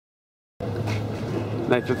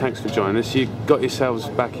Leyton, thanks for joining us. You got yourselves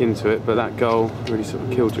back into it, but that goal really sort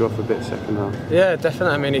of killed you off a bit second half. Yeah,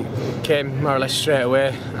 definitely. I mean, it came more or less straight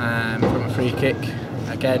away from a free kick.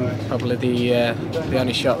 Again, probably the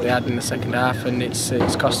only shot they had in the second half, and it's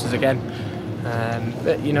cost us again.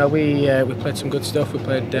 But you know, we played some good stuff. We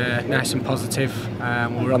played nice and positive.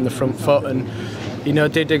 We were on the front foot, and you know,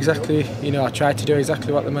 did exactly. You know, I tried to do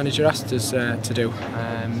exactly what the manager asked us to do.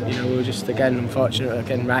 You know, we were just again unfortunate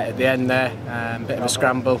again right at the end there. Bit of a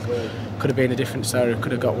scramble. Could have been a different story.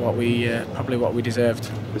 Could have got what we probably what we deserved.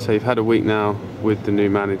 So you've had a week now with the new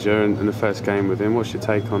manager and the first game with him. What's your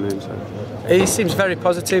take on him? He seems very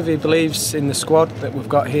positive. He believes in the squad that we've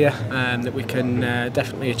got here, that we can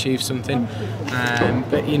definitely achieve something.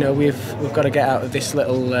 But you know, we've got to get out of this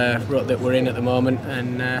little rut that we're in at the moment,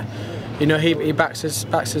 and you know, he backs us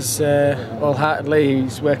wholeheartedly.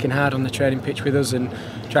 He's working hard on the training pitch with us and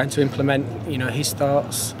trying to implement, you know, his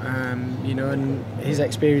thoughts, you know, and his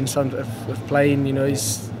experience of playing. You know,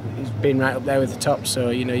 he's been right up there with the top. So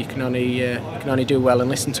you know, you can only do well and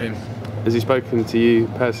listen to him. Has he spoken to you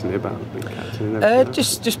personally about being captain and everything?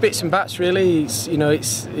 Just bits and bats really. You know,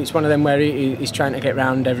 it's one of them where he's trying to get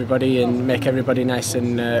round everybody and make everybody nice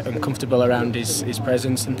and comfortable around his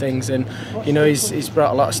presence and things. And you know, he's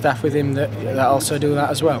brought a lot of staff with him that also do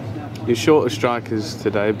that as well. You're short of strikers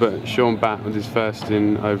today, but Sean Batt was his first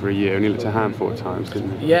in over a year, and he looked a handful at times,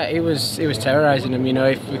 didn't he? Yeah, he was terrorising him. You know,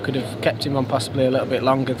 if we could have kept him on possibly a little bit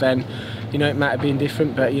longer, then you know, it might have been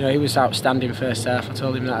different. But you know, he was outstanding first half. I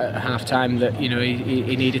told him that at half time that you know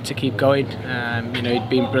he needed to keep going. You know, he'd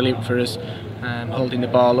been brilliant for us, holding the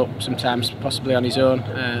ball up sometimes possibly on his own.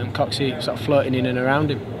 Coxey sort of floating in and around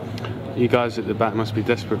him. You guys at the back must be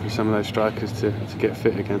desperate for some of those strikers to get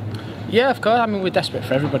fit again. Yeah, of course. I mean, we're desperate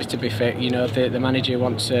for everybody to be fit. You know, the manager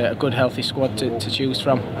wants a good, healthy squad to choose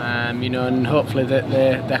from. You know, and hopefully that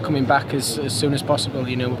they're coming back as soon as possible.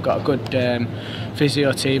 You know, we've got a good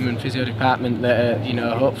physio team and physio department that are, you know,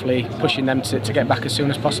 hopefully pushing them to get back as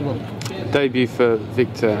soon as possible. Debut for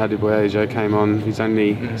Victor Hadiboyejo came on. He's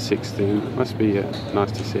only 16. Must be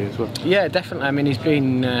nice to see as well. Yeah, definitely. I mean, he's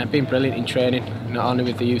been brilliant in training. Not only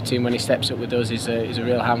with the youth team, when he steps up with us, he's a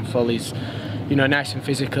real handful. He's, you know, nice and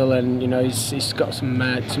physical, and you know, he's got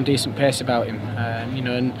some decent pace about him. You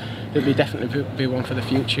know, and he'll be definitely be one for the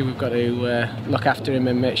future. We've got to look after him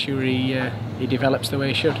and make sure he develops the way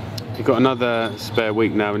he should. You've got another spare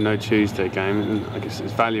week now with no Tuesday game, and I guess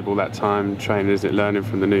it's valuable that time training, isn't it, learning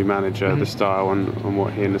from the new manager, the style and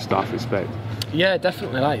what he and the staff expect. Yeah,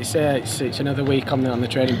 definitely. Like you say, it's another week on the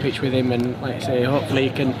training pitch with him, and like I say, hopefully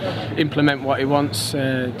he can implement what he wants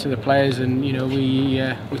to the players, and you know, we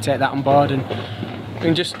take that on board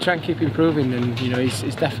and just try and keep improving. And you know,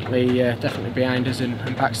 he's definitely behind us and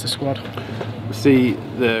backs the squad. See,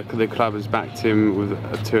 the club has backed him with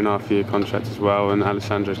a 2.5-year contract as well, and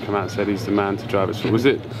Alessandro's come out and said he's the man to drive us. Was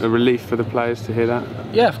it a relief for the players to hear that?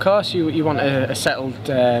 Yeah, of course. You want a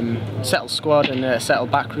settled squad and a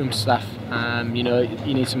settled backroom staff. You know,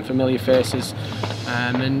 you need some familiar faces,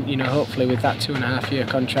 and you know, hopefully with that 2.5-year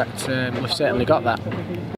contract, we've certainly got that.